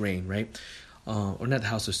English reign, right? Or not the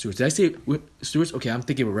House of Stuarts. Did I say Stuarts? Okay, I'm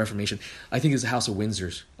thinking of Reformation. I think it's the House of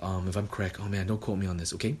Windsors, if I'm correct. Oh man, don't quote me on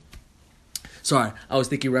this, okay? Sorry, I was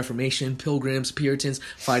thinking Reformation, Pilgrims, Puritans,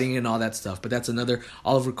 fighting and all that stuff. But that's another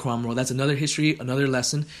Oliver Cromwell. That's another history, another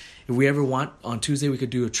lesson. If we ever want, on Tuesday we could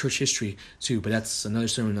do a church history too. But that's another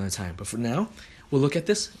sermon another time. But for now, we'll look at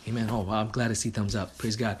this. Amen. Oh, wow, I'm glad to see thumbs up.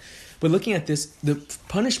 Praise God. But looking at this, the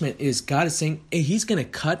punishment is God is saying, hey, he's going to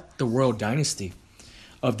cut the royal dynasty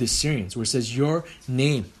of the Syrians, where it says your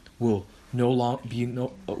name will no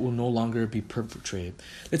longer be perpetrated.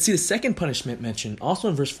 Let's see the second punishment mentioned also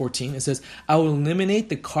in verse 14. It says, I will eliminate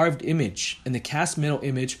the carved image and the cast metal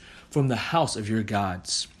image from the house of your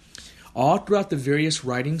gods. All throughout the various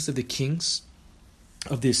writings of the kings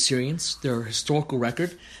of the Assyrians, their historical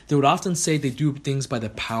record, they would often say they do things by the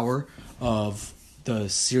power of the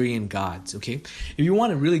Syrian gods. Okay, if you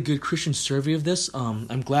want a really good Christian survey of this,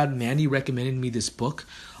 I'm glad Mandy recommended me this book.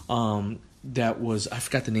 That was, I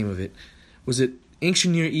forgot the name of it. Was it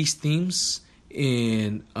Ancient Near East Themes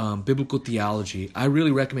in Biblical Theology? I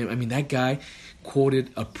really recommend. I mean, that guy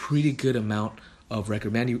quoted a pretty good amount of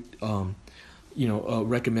record. Mandy,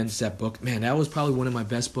 recommends that book. Man, that was probably one of my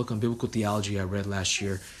best books on biblical theology I read last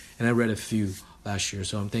year, and I read a few last year.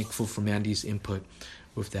 So I'm thankful for Mandy's input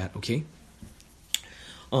with that. Okay.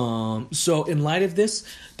 So in light of this,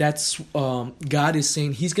 that's God is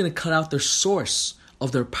saying he's going to cut out their source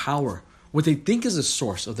of their power, what they think is a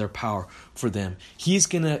source of their power for them. He's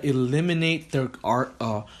going to eliminate their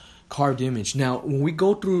carved image. Now, when we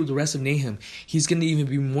go through the rest of Nahum, he's going to even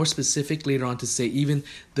be more specific later on to say even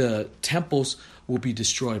the temples will be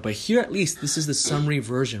destroyed. But here, at least, this is the summary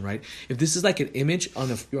version, right? If this is like an image on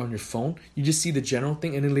your phone, you just see the general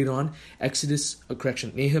thing, and then later on,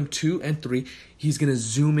 Nahum 2 and 3, he's going to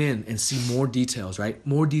zoom in and see more details, right?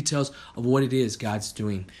 More details of what it is God's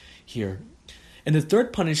doing here. And the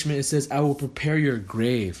third punishment, it says, I will prepare your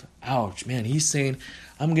grave. Ouch, man, he's saying,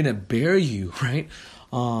 I'm going to bury you, right?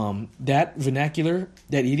 That vernacular,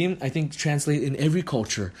 that idiom, I think translates in every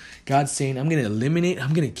culture. God's saying, I'm going to eliminate,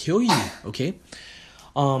 I'm going to kill you, okay?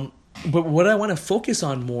 But what I want to focus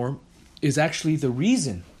on more is actually the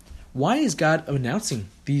reason. Why is God announcing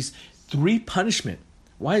these three punishments?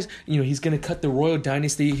 Why is, he's going to cut the royal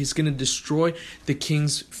dynasty, he's going to destroy the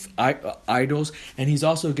king's idols, and he's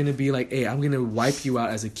also going to be like, hey, I'm going to wipe you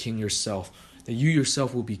out as a king yourself, that you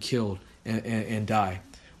yourself will be killed and die.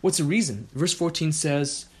 What's the reason? Verse 14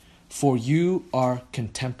 says, for you are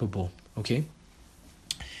contemptible, okay?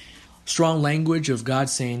 Strong language of God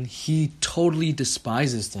saying he totally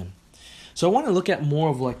despises them. So I want to look at more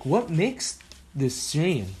of like what makes the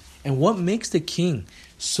Syrian and what makes the king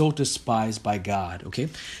so despised by God, okay?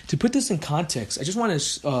 To put this in context, I just want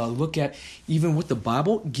to look at even what the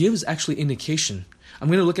Bible gives actually indication. I'm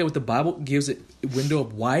going to look at what the Bible gives a window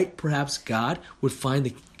of why perhaps God would find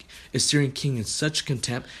the Assyrian king in such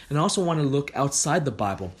contempt, and I also want to look outside the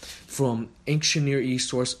Bible from ancient Near East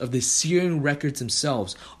source of the Syrian records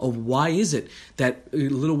themselves of why is it that a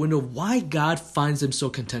little window of why God finds them so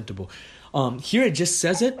contemptible. Here it just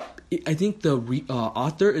says it. I think the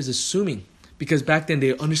author is assuming, because back then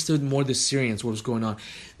they understood more the Syrians, what was going on.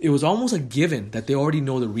 It was almost a given that they already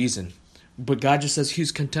know the reason. But God just says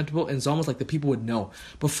he's contemptible, and it's almost like the people would know.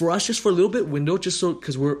 But for us, just for a little bit window, just so,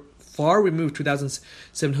 because we're far removed,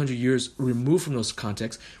 2,700 years removed from those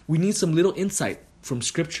contexts, we need some little insight from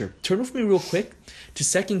Scripture. Turn with me real quick to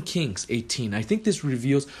 2 Kings 18. I think this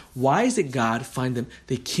reveals why is it God find them,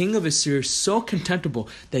 the king of Assyria, so contemptible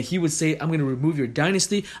that he would say, I'm going to remove your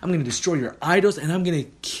dynasty, I'm going to destroy your idols, and I'm going to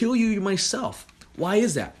kill you myself. Why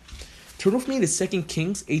is that? Turn with me to 2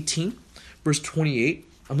 Kings 18, verse 28.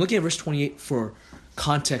 I'm looking at verse 28 for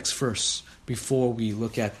context first, before we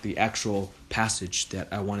look at the actual passage that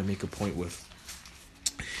I want to make a point with.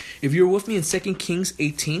 If you're with me in 2 Kings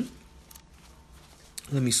 18,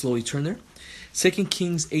 let me slowly turn there. 2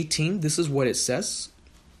 Kings 18, this is what it says.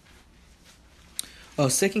 2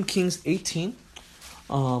 Kings 18,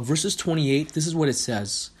 verses 28, this is what it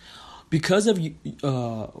says. Because of you,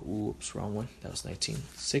 wrong one. That was 19.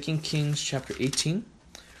 2 Kings chapter 18,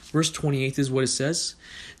 verse 28 is what it says.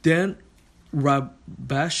 Then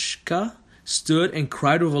Rabshakeh stood and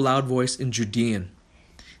cried with a loud voice in Judean,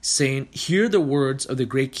 saying, hear the words of the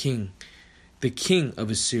great king, the king of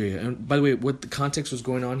Assyria. And by the way, what the context was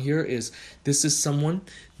going on here is this is someone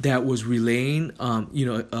that was relaying,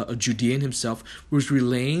 a Judean himself, was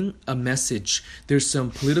relaying a message. There's some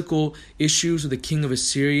political issues with the king of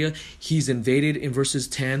Assyria. He's invaded in verses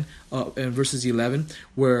 10 and verses 11,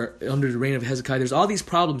 where under the reign of Hezekiah, there's all these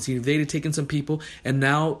problems. He invaded, taken some people, and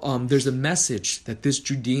now there's a message that this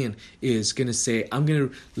Judean is going to say, I'm going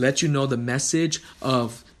to let you know the message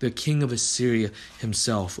of the king of Assyria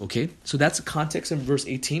himself, okay? So that's the context in verse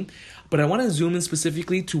 18. But I want to zoom in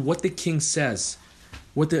specifically to what the king says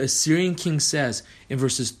what the Assyrian king says in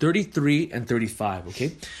verses 33 and 35,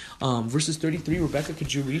 okay? Verses 33, Rebecca,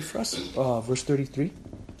 could you read for us? Verse 33.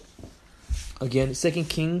 Again, 2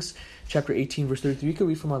 Kings chapter 18, verse 33. You can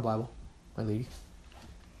read from my Bible, my lady.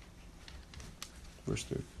 Verse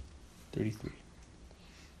 33.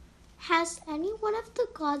 Has any one of the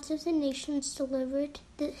gods of the nations delivered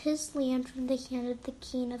his land from the hand of the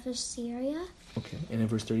king of Assyria? Okay, and in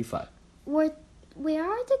verse 35. Where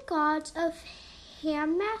are the gods of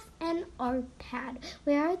Hamath and Arpad?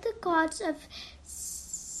 Where are the gods of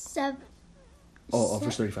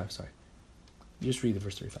Verse 35, sorry. Just read the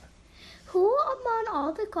verse 35. Who among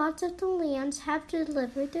all the gods of the lands have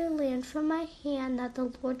delivered their land from my hand, that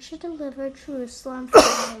the Lord should deliver Jerusalem from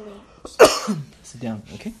my land? Sit down,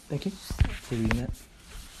 okay? Thank you for reading that.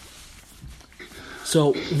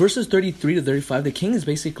 So, verses 33 to 35, the king is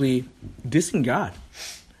basically dissing God.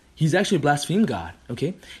 He's actually blaspheming God,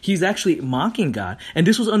 okay? He's actually mocking God. And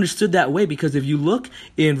this was understood that way because if you look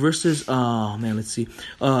in verses,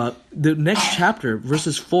 the next chapter,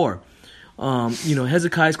 verses 4,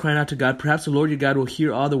 Hezekiah is crying out to God, perhaps the Lord your God will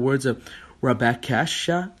hear all the words of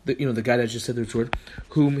Rabakasha, the guy that just said this word,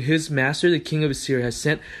 whom his master, the king of Assyria, has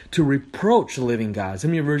sent to reproach the living God.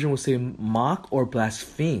 Some of your version will say mock or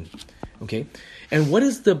blaspheme, okay? And what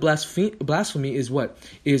is the blasphemy is what?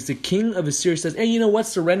 Is the king of Assyria says, hey, you know what?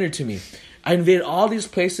 Surrender to me. I invaded all these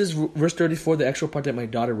places. Verse 34, the actual part that my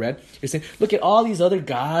daughter read, is saying, look at all these other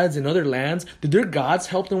gods and other lands. Did their gods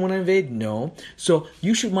help them when I invade? No. So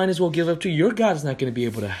you might as well give up to your God is not going to be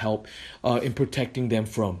able to help in protecting them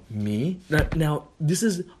from me. Now, this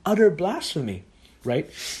is utter blasphemy,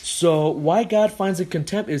 right? So why God finds a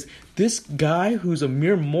contempt is this guy who's a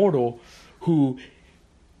mere mortal who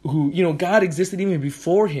God existed even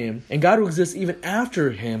before him, and God will exist even after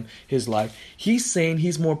him, his life. He's saying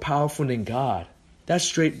he's more powerful than God. That's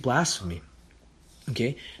straight blasphemy.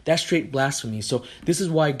 Okay? That's straight blasphemy. So this is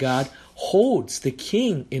why God holds the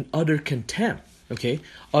king in utter contempt. Okay?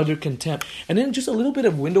 Utter contempt. And then just a little bit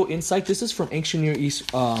of window insight. This is from ancient Near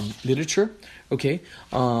East literature. Okay?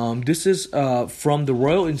 This is from the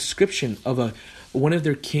royal inscription of one of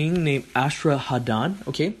their king named Ashur-hadan.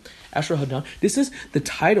 Okay? Ashur-hadan. This is the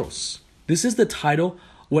titles. This is the title.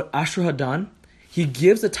 What Ashur-hadan, he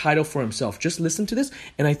gives the title for himself. Just listen to this.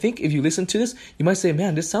 And I think if you listen to this, you might say,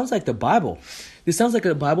 man, this sounds like the Bible. This sounds like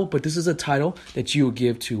the Bible, but this is a title that you will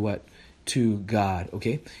give to what? To God,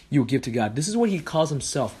 okay? You will give to God. This is what he calls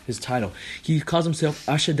himself, his title. He calls himself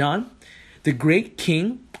Ashur-hadan, the great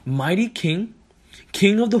king, mighty king,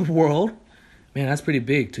 king of the world. Man, that's pretty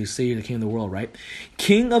big to say you're the king of the world, right?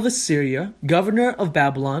 King of Assyria, governor of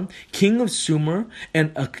Babylon, king of Sumer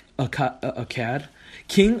and Akkad,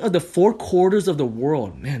 king of the four quarters of the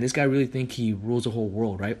world. Man, this guy really think he rules the whole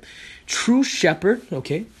world, right? True shepherd,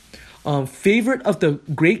 okay? Favorite of the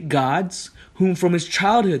great gods, whom from his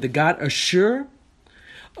childhood the god Ashur,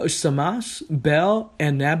 Samas, Bel,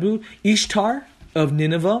 and Nabu, Ishtar of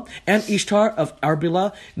Nineveh, and Ishtar of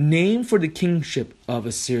Arbela, named for the kingship of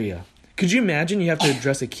Assyria. Could you imagine you have to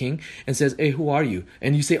address a king and says, hey, who are you?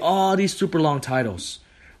 And you say, oh, these super long titles,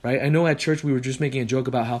 right? I know at church we were just making a joke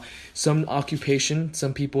about how some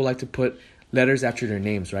people like to put letters after their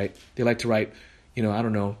names, right? They like to write,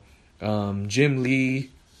 Jim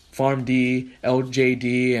Lee, Farm D,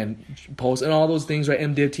 LJD, and Post, and all those things, right?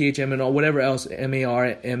 MDiv, THM, and all whatever else,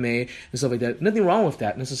 MAR, MA, and stuff like that. Nothing wrong with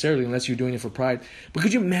that necessarily, unless you're doing it for pride. But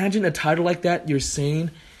could you imagine a title like that? You're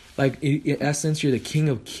saying, like, in essence, you're the king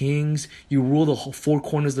of kings. You rule the whole four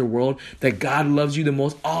corners of the world. That God loves you the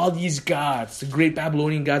most. All these gods, the great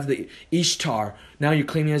Babylonian gods, the Ishtar. Now you're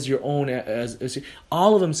claiming as your own. As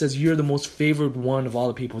all of them says you're the most favored one of all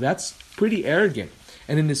the people. That's pretty arrogant.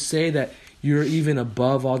 And then to say that you're even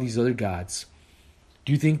above all these other gods.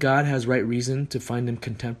 Do you think God has right reason to find them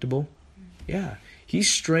contemptible? Yeah.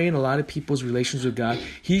 He's straying a lot of people's relations with God.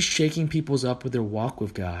 He's shaking people's up with their walk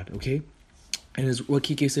with God. Okay? And what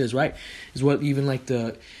Kike said is right, is what even like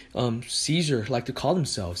the Caesar like to call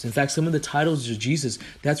themselves. In fact, some of the titles of Jesus,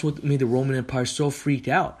 that's what made the Roman Empire so freaked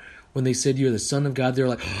out. When they said you're the son of God, they're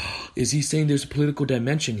like, oh, is he saying there's a political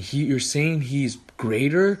dimension? You're saying he's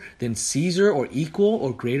greater than Caesar or equal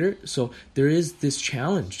or greater? So there is this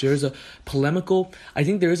challenge. There's a I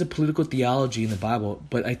think there is a political theology in the Bible,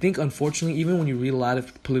 but I think unfortunately, even when you read a lot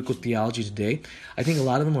of political theology today, I think a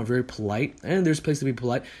lot of them are very polite, and there's a place to be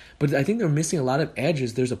polite, but I think they're missing a lot of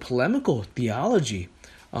edges. There's a polemical theology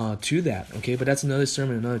to that, okay? But that's another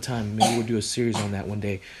sermon another time. Maybe we'll do a series on that one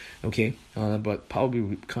day, okay? But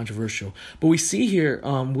probably controversial. But we see here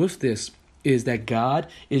with this is that God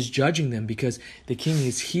is judging them because the king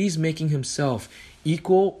he's making himself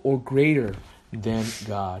equal or greater than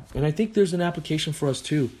God. And I think there's an application for us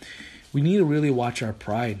too. We need to really watch our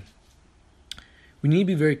pride. We need to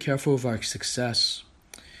be very careful of our success.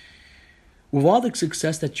 With all the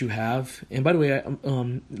success that you have, and by the way,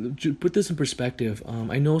 to put this in perspective,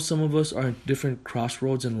 I know some of us are at different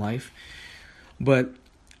crossroads in life, but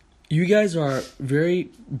you guys are very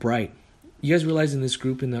bright. You guys realize in this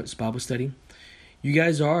group, in this Bible study, you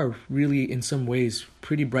guys are really, in some ways,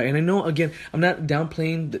 pretty bright. And I know, again, I'm not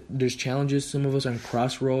downplaying that there's challenges. Some of us are on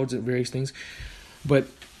crossroads at various things. But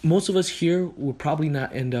most of us here will probably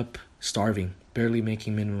not end up starving, barely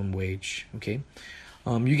making minimum wage, okay?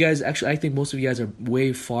 You guys, actually, I think most of you guys are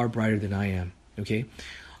way far brighter than I am, okay?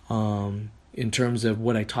 In terms of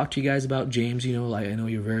what I talked to you guys about, James, I know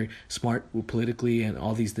you're very smart politically and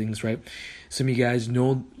all these things, right? Some of you guys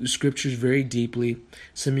know the scriptures very deeply.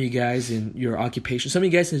 Some of you guys in your occupation, some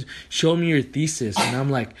of you guys have shown me your thesis, and I'm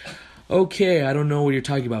like, okay, I don't know what you're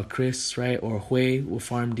talking about, Chris, right? Or Hui with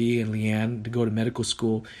PharmD and Leanne to go to medical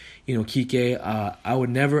school. Kike, I would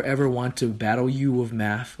never ever want to battle you with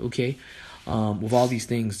math, okay? With all these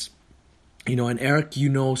things. And Eric,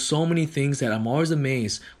 so many things that I'm always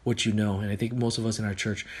amazed what you know. And I think most of us in our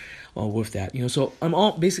church with that. So I'm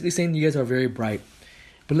all basically saying you guys are very bright.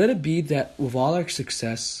 But let it be that with all our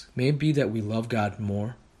success, may it be that we love God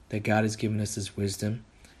more, that God has given us His wisdom,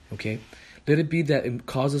 okay? Let it be that it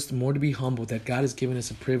causes us more to be humble, that God has given us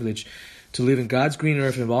a privilege to live in God's green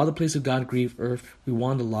earth. And of all the places of God's green earth, we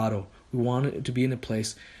want the lotto. We want it to be in a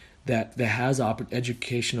place that has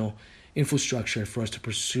educational infrastructure for us to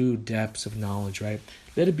pursue depths of knowledge, right?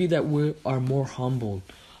 Let it be that we are more humbled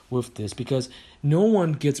with this, because no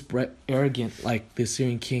one gets arrogant like the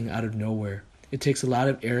Assyrian king out of nowhere. It takes a lot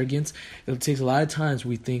of arrogance. It takes a lot of times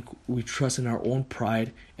we think we trust in our own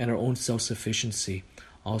pride and our own self-sufficiency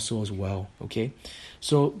also as well, okay?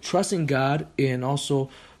 So trust in God, and also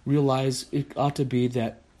realize it ought to be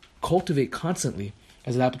that cultivate constantly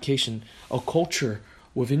as an application a culture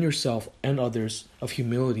within yourself and others of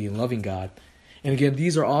humility and loving God. And again,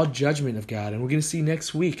 these are all judgment of God. And we're going to see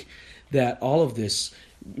next week that all of this,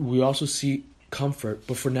 we also see comfort.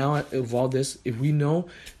 But for now, of all this, if we know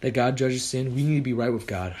that God judges sin, we need to be right with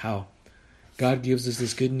God. How? God gives us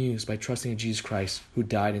this good news by trusting in Jesus Christ, who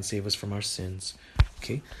died and saved us from our sins.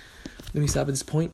 Okay? Let me stop at this point.